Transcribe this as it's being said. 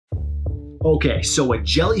Okay, so a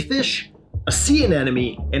jellyfish, a sea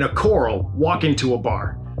anemone, and a coral walk into a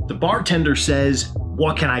bar. The bartender says,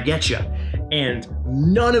 "What can I get you?" And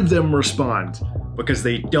none of them respond because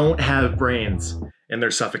they don't have brains and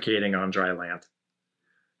they're suffocating on dry land.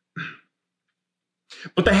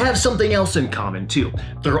 But they have something else in common too.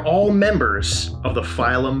 They're all members of the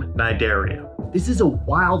Phylum Cnidaria. This is a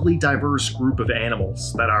wildly diverse group of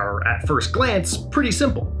animals that are, at first glance, pretty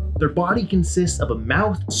simple. Their body consists of a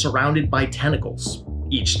mouth surrounded by tentacles,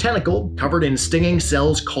 each tentacle covered in stinging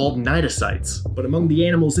cells called cnidocytes. But among the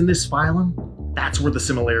animals in this phylum, that's where the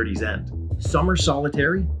similarities end. Some are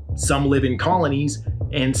solitary, some live in colonies,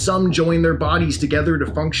 and some join their bodies together to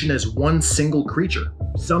function as one single creature.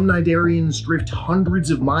 Some cnidarians drift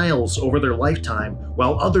hundreds of miles over their lifetime,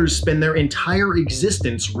 while others spend their entire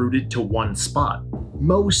existence rooted to one spot.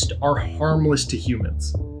 Most are harmless to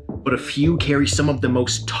humans, but a few carry some of the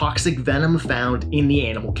most toxic venom found in the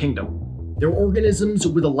animal kingdom. They're organisms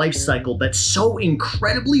with a life cycle that's so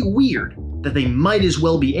incredibly weird that they might as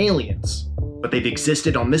well be aliens, but they've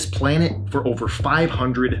existed on this planet for over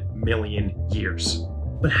 500 million years.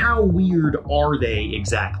 But how weird are they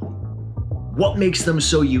exactly? What makes them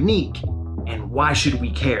so unique, and why should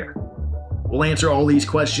we care? We'll answer all these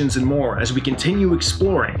questions and more as we continue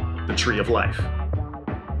exploring the Tree of Life.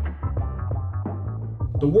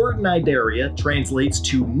 The word Cnidaria translates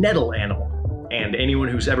to nettle animal, and anyone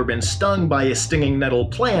who's ever been stung by a stinging nettle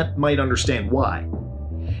plant might understand why.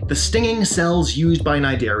 The stinging cells used by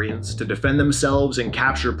cnidarians to defend themselves and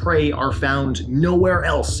capture prey are found nowhere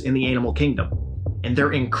else in the animal kingdom, and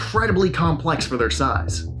they're incredibly complex for their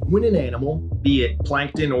size. When an animal, be it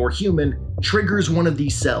plankton or human, triggers one of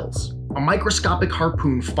these cells, a microscopic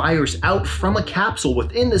harpoon fires out from a capsule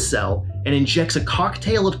within the cell and injects a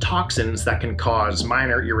cocktail of toxins that can cause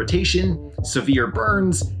minor irritation, severe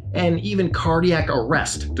burns, and even cardiac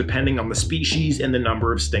arrest depending on the species and the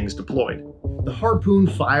number of stings deployed. The harpoon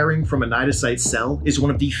firing from a cnidocyte cell is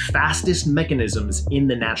one of the fastest mechanisms in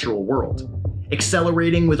the natural world,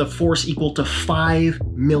 accelerating with a force equal to 5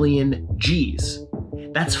 million Gs.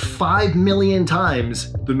 That's 5 million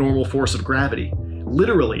times the normal force of gravity,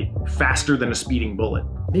 literally faster than a speeding bullet.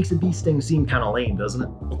 Makes a bee sting seem kinda lame, doesn't it?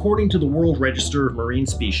 According to the World Register of Marine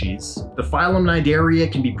Species, the phylum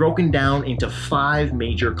Cnidaria can be broken down into 5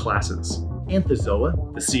 major classes.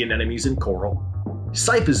 Anthozoa, the sea anemones and coral,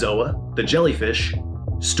 Scyphozoa, the jellyfish,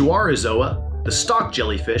 Stuarizoa, the stalk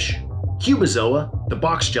jellyfish, Cubozoa, the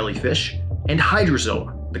box jellyfish, and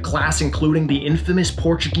Hydrozoa, the class including the infamous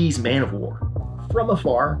Portuguese man-of-war. From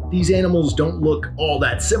afar, these animals don't look all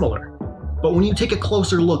that similar, but when you take a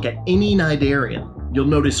closer look at any cnidarian, you'll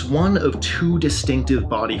notice one of 2 distinctive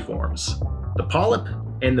body forms, the polyp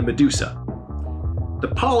and the medusa.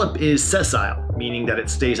 The polyp is sessile, meaning that it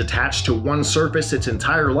stays attached to one surface its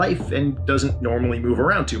entire life and doesn't normally move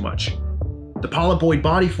around too much. The polypoid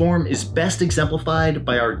body form is best exemplified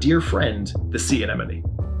by our dear friend, the sea anemone.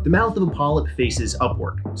 The mouth of a polyp faces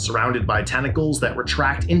upward, surrounded by tentacles that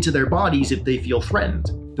retract into their bodies if they feel threatened.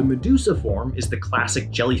 The medusa form is the classic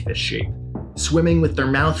jellyfish shape, swimming with their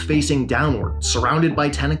mouth facing downward, surrounded by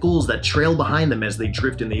tentacles that trail behind them as they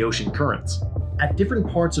drift in the ocean currents. At different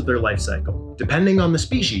parts of their life cycle, depending on the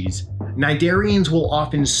species, cnidarians will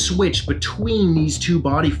often switch between these 2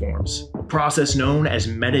 body forms, a process known as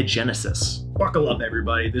metagenesis. Buckle up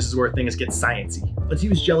everybody, this is where things get sciencey. Let's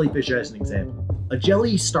use jellyfish as an example. A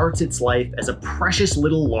jelly starts its life as a precious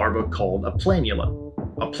little larva called a planula.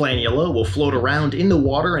 A planula will float around in the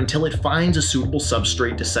water until it finds a suitable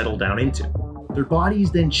substrate to settle down into. Their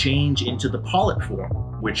bodies then change into the polyp form,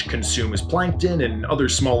 which consumes plankton and other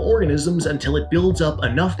small organisms until it builds up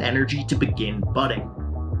enough energy to begin budding,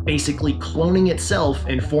 basically cloning itself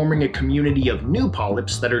and forming a community of new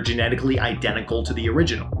polyps that are genetically identical to the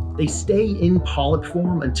original. They stay in polyp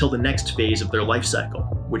form until the next phase of their life cycle,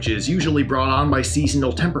 which is usually brought on by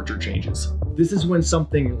seasonal temperature changes. This is when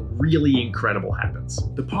something really incredible happens.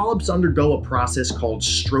 The polyps undergo a process called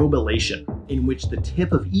strobilation, in which the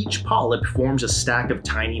tip of each polyp forms a stack of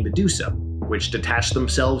tiny medusa, which detach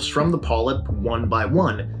themselves from the polyp one by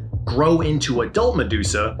one, grow into adult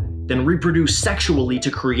medusa, then reproduce sexually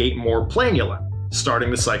to create more planula,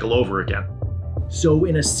 starting the cycle over again. So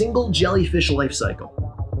in a single jellyfish life cycle,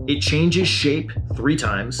 it changes shape 3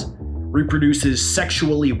 times, reproduces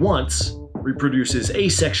sexually once, reproduces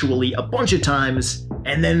asexually a bunch of times,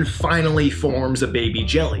 and then finally forms a baby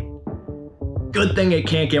jelly. Good thing it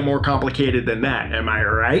can't get more complicated than that, am I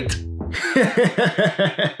right?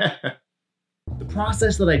 The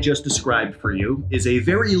process that I just described for you is a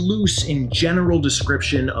very loose and general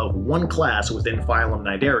description of one class within Phylum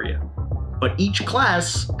Cnidaria, but each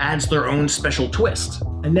class adds their own special twist.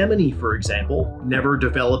 Anemone, for example, never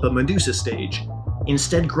develop a medusa stage,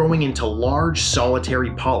 instead growing into large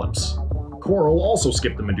solitary polyps. Coral also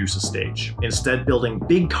skip the medusa stage, instead building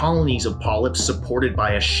big colonies of polyps supported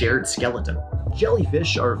by a shared skeleton.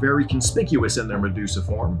 Jellyfish are very conspicuous in their medusa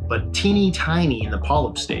form, but teeny tiny in the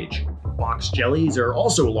polyp stage. Box jellies are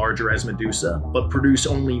also larger as medusa, but produce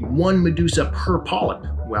only one medusa per polyp,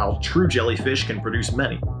 while true jellyfish can produce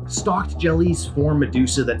many. Stalked jellies form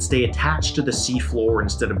medusa that stay attached to the seafloor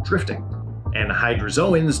instead of drifting. And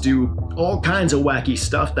hydrozoans do all kinds of wacky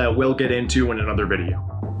stuff that we'll get into in another video.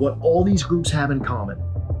 What all these groups have in common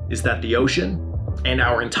is that the ocean, and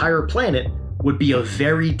our entire planet, would be a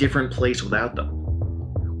very different place without them.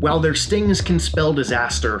 While their stings can spell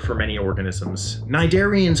disaster for many organisms,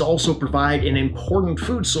 cnidarians also provide an important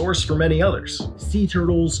food source for many others. Sea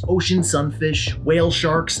turtles, ocean sunfish, whale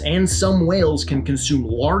sharks, and some whales can consume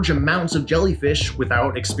large amounts of jellyfish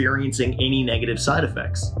without experiencing any negative side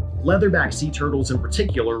effects. Leatherback sea turtles in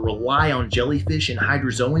particular rely on jellyfish and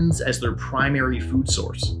hydrozoans as their primary food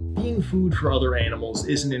source. Being food for other animals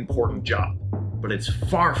is an important job, but it's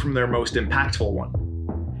far from their most impactful one.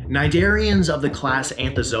 Cnidarians of the class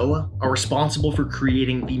Anthozoa are responsible for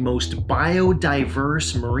creating the most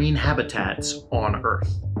biodiverse marine habitats on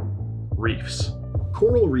Earth: reefs.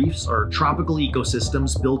 Coral reefs are tropical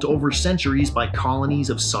ecosystems built over centuries by colonies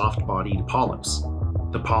of soft-bodied polyps.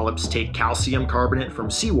 The polyps take calcium carbonate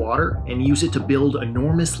from seawater and use it to build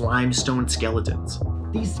enormous limestone skeletons.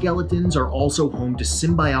 These skeletons are also home to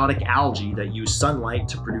symbiotic algae that use sunlight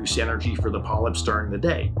to produce energy for the polyps during the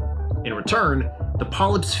day. In return, the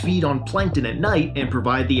polyps feed on plankton at night and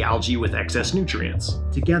provide the algae with excess nutrients.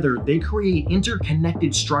 Together, they create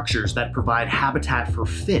interconnected structures that provide habitat for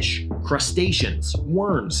fish, crustaceans,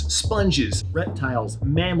 worms, sponges, reptiles,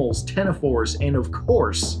 mammals, ctenophores, and of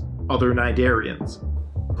course, other cnidarians.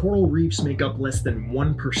 Coral reefs make up less than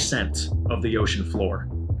 1% of the ocean floor,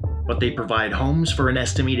 but they provide homes for an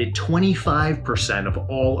estimated 25% of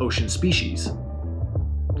all ocean species.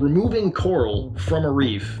 Removing coral from a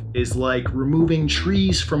reef is like removing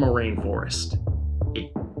trees from a rainforest.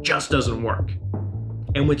 It just doesn't work.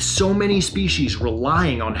 And with so many species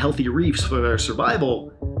relying on healthy reefs for their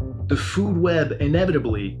survival, the food web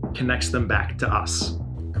inevitably connects them back to us.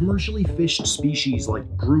 Commercially fished species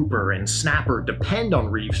like grouper and snapper depend on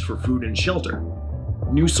reefs for food and shelter.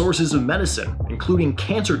 New sources of medicine, including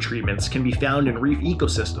cancer treatments, can be found in reef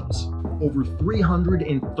ecosystems. Over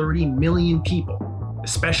 330 million people,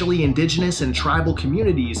 especially indigenous and tribal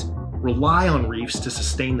communities, rely on reefs to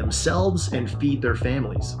sustain themselves and feed their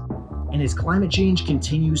families. And as climate change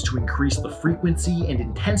continues to increase the frequency and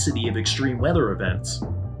intensity of extreme weather events,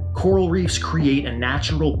 coral reefs create a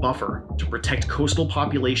natural buffer to protect coastal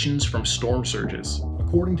populations from storm surges.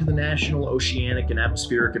 According to the National Oceanic and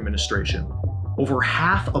Atmospheric Administration, over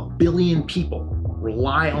 500 million people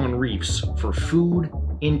rely on reefs for food,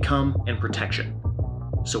 income, and protection.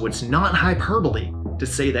 So it's not hyperbole to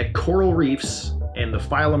say that coral reefs and the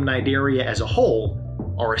phylum Cnidaria as a whole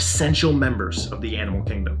are essential members of the animal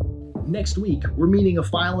kingdom. Next week, we're meeting a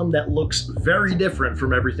phylum that looks very different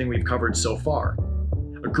from everything we've covered so far.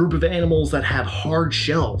 A group of animals that have hard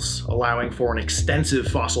shells, allowing for an extensive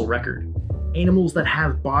fossil record. Animals that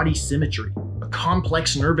have body symmetry, a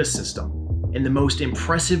complex nervous system, and the most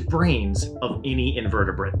impressive brains of any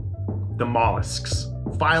invertebrate. The mollusks,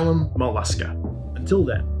 phylum Mollusca. Until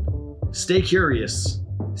then, stay curious,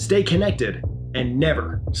 stay connected, and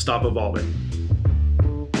never stop evolving.